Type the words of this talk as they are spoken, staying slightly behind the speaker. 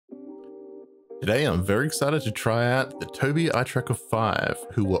Today I'm very excited to try out the Tobii Eye Tracker 5,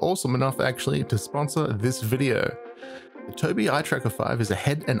 who were awesome enough actually to sponsor this video. The Tobii Eye Tracker 5 is a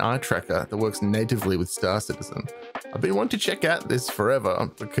head and eye tracker that works natively with Star Citizen. I've been wanting to check out this forever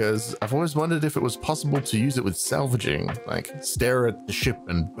because I've always wondered if it was possible to use it with salvaging, like stare at the ship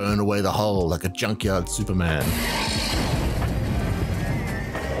and burn away the hull like a junkyard Superman.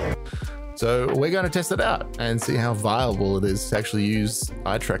 So we're going to test it out and see how viable it is to actually use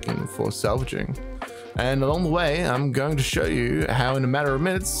eye tracking for salvaging. And along the way, I'm going to show you how in a matter of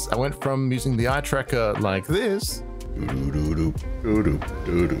minutes, I went from using the eye tracker like this to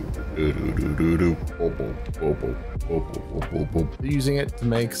using it to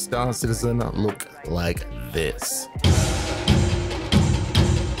make Star Citizen look like this.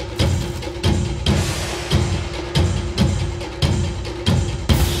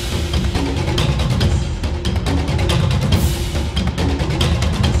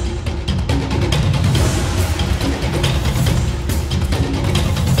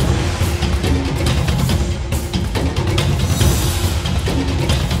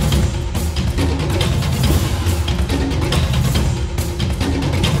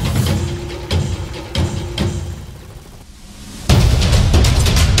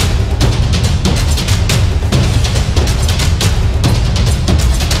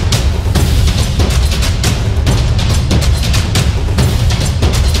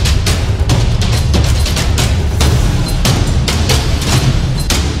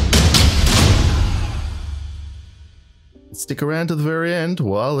 Stick around to the very end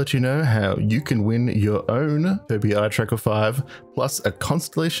while I'll let you know how you can win your own Tobii Eye Tracker 5 plus a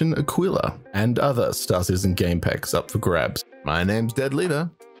Constellation Aquilla and other Star Citizen game packs up for grabs. My name's Dead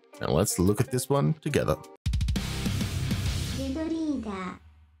Leader, and let's look at this one together.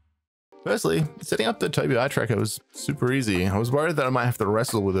 Firstly, setting up the Tobii Eye Tracker was super easy. I was worried that I might have to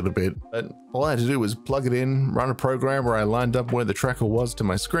wrestle with it a bit, but all I had to do was plug it in, run a program where I lined up where the tracker was to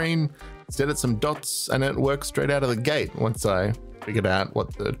my screen, set it some dots, and it worked straight out of the gate once I figured out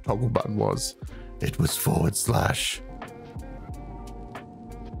what the toggle button was. It was /.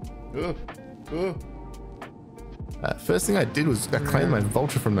 First thing I did was I claimed my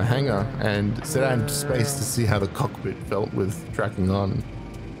Vulture from the hangar and set out into space to see how the cockpit felt with tracking on.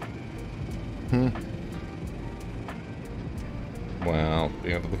 Wow,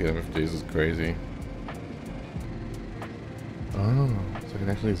 being able to look at MFDs is crazy. Oh, so I can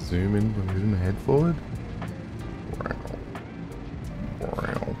actually zoom in by moving my head forward?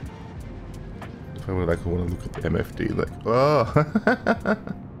 Wow. If I would want to look at the MFD, like, oh!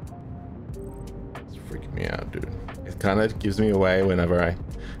 It's freaking me out, dude. It kind of gives me away whenever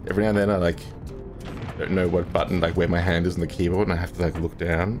every now and then I like, don't know what button, like where my hand is on the keyboard and I have to like look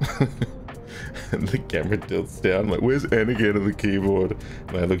down. And the camera tilts down, like, where's Anakin on the keyboard?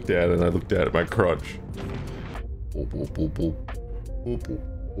 And I look down and I look down at my crotch.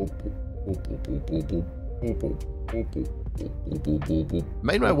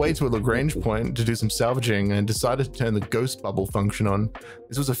 Made my way to a Lagrange point to do some salvaging and decided to turn the ghost bubble function on.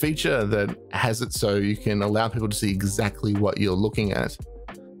 This was a feature that has it so you can allow people to see exactly what you're looking at.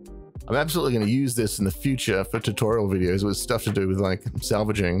 I'm absolutely going to use this in the future for tutorial videos with stuff to do with like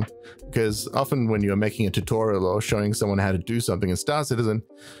salvaging, because often when you're making a tutorial or showing someone how to do something in Star Citizen,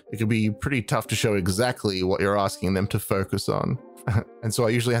 it can be pretty tough to show exactly what you're asking them to focus on. And so I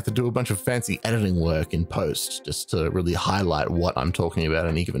usually have to do a bunch of fancy editing work in post just to really highlight what I'm talking about at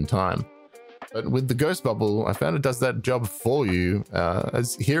any given time. But with the ghost bubble, I found it does that job for you.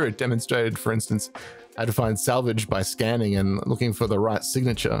 As here it demonstrated, for instance, how to find salvage by scanning and looking for the right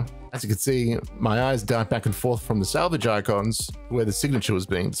signature. As you can see, my eyes dart back and forth from the salvage icons to where the signature was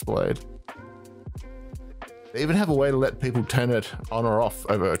being displayed. They even have a way to let people turn it on or off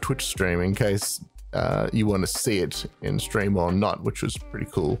over a Twitch stream in case you want to see it in stream or not, which was pretty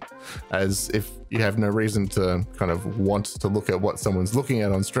cool, as if you have no reason to kind of want to look at what someone's looking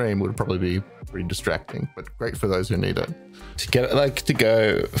at on stream, would probably be pretty distracting, but great for those who need it. To get it like to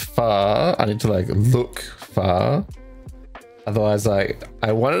go far, I need to like look far. Otherwise, like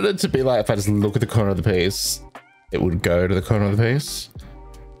I wanted it to be like if I just look at the corner of the piece, it would go to the corner of the piece.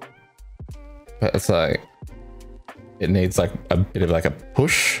 But it's like it needs like a bit of like a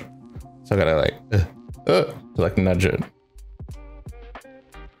push. So I gotta like to like nudge it.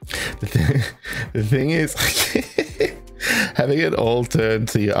 The thing is, having it all turned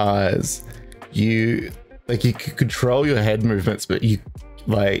to your eyes, you can control your head movements, but you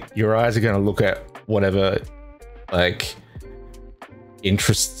like your eyes are gonna look at whatever like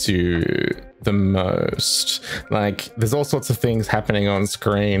interests you the most. Like there's all sorts of things happening on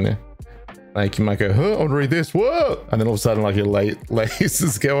screen Like you might go, huh, I want to read this, whoa! And then all of a sudden like your lace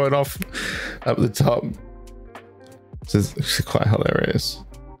is going off up the top. This is quite hilarious.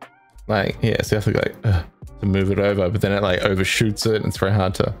 Like, yeah, so you have to go like, to move it over, but then it like overshoots it and it's very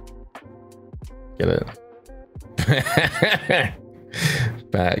hard to get it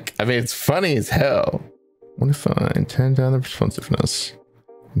back. I mean, it's funny as hell. What if I turn down the responsiveness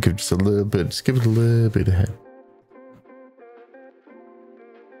and give just a little bit, just give it a little bit of head.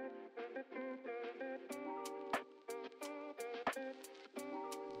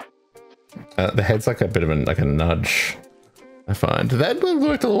 The head's like a bit of a nudge, I find. That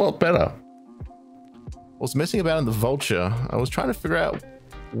worked a lot better. I was messing about in the Vulture. I was trying to figure out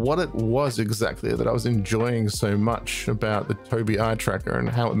what it was exactly that I was enjoying so much about the Tobii Eye Tracker and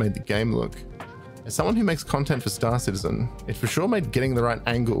how it made the game look. As someone who makes content for Star Citizen, it for sure made getting the right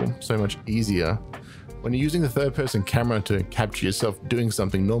angle so much easier. When you're using the third-person camera to capture yourself doing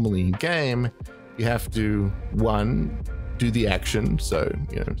something normally in game, you have to, one, do the action. So,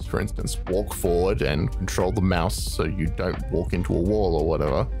 you know, for instance, walk forward and control the mouse so you don't walk into a wall or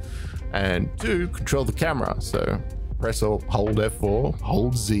whatever. And two, control the camera. So press or hold F4,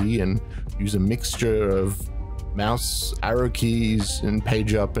 hold Z, and use a mixture of mouse arrow keys and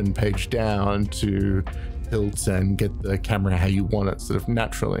page up and page down to tilt and get the camera how you want it, sort of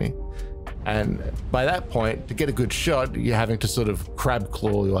naturally. And by that point, to get a good shot, you're having to sort of crab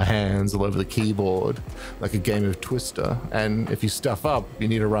claw your hands all over the keyboard like a game of Twister. And if you stuff up, you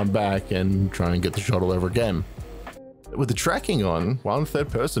need to run back and try and get the shot all over again. With the tracking on, while in third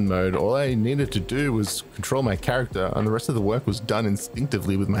person mode, all I needed to do was control my character and the rest of the work was done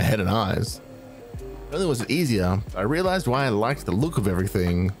instinctively with my head and eyes. Not only was it easier, I realized why I liked the look of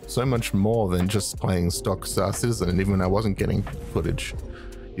everything so much more than just playing stock Star Citizen, even when I wasn't getting footage.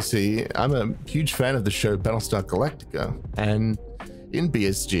 You see, I'm a huge fan of the show Battlestar Galactica, and in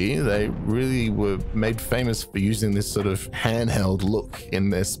BSG, they really were made famous for using this sort of handheld look in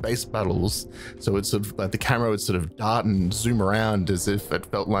their space battles. So it's sort of like the camera would sort of dart and zoom around as if it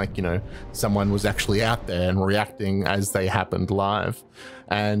felt like, you know, someone was actually out there and reacting as they happened live.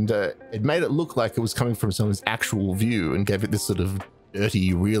 And it made it look like it was coming from someone's actual view and gave it this sort of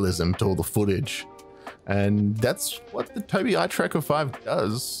dirty realism to all the footage. And that's what the Tobii Eye Tracker 5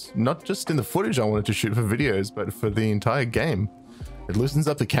 does, not just in the footage I wanted to shoot for videos, but for the entire game. It loosens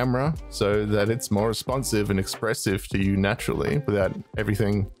up the camera so that it's more responsive and expressive to you naturally without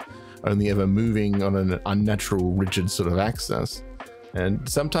everything only ever moving on an unnatural, rigid sort of axis. And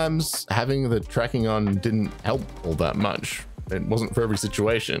sometimes having the tracking on didn't help all that much. It wasn't for every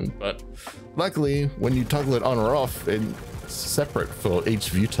situation, but luckily when you toggle it on or off, it's separate for each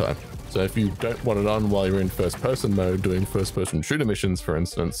view type. So if you don't want it on while you're in first person mode doing first person shooter missions, for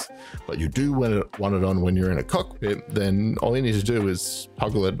instance, but you do want it on when you're in a cockpit, then all you need to do is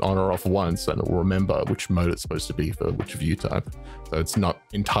toggle it on or off once and it will remember which mode it's supposed to be for which view type. So it's not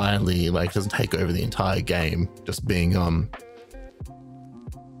entirely like, it doesn't take over the entire game just being on.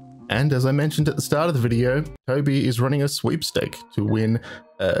 And as I mentioned at the start of the video, Tobii is running a sweepstake to win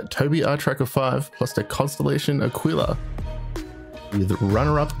a Tobii Eye Tracker 5 plus the Constellation Aquilla, with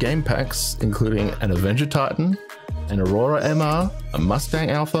runner-up game packs including an Avenger Titan, an Aurora MR, a Mustang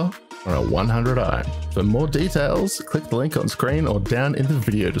Alpha, or a 100i. For more details, click the link on screen or down in the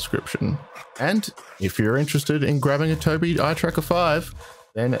video description. And if you're interested in grabbing a Tobii Eye Tracker 5,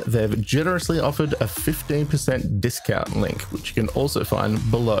 then they've generously offered a 15% discount link, which you can also find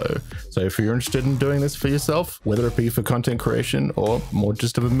below. So if you're interested in doing this for yourself, whether it be for content creation or more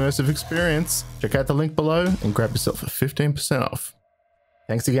just an immersive experience, check out the link below and grab yourself a 15% off.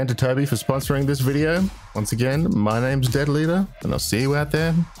 Thanks again to Tobii for sponsoring this video. Once again, my name's Dead Leader, and I'll see you out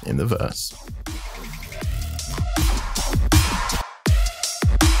there in the verse.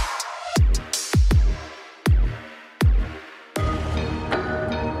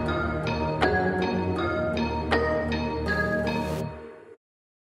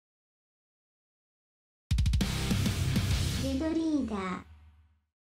 Dead Leader.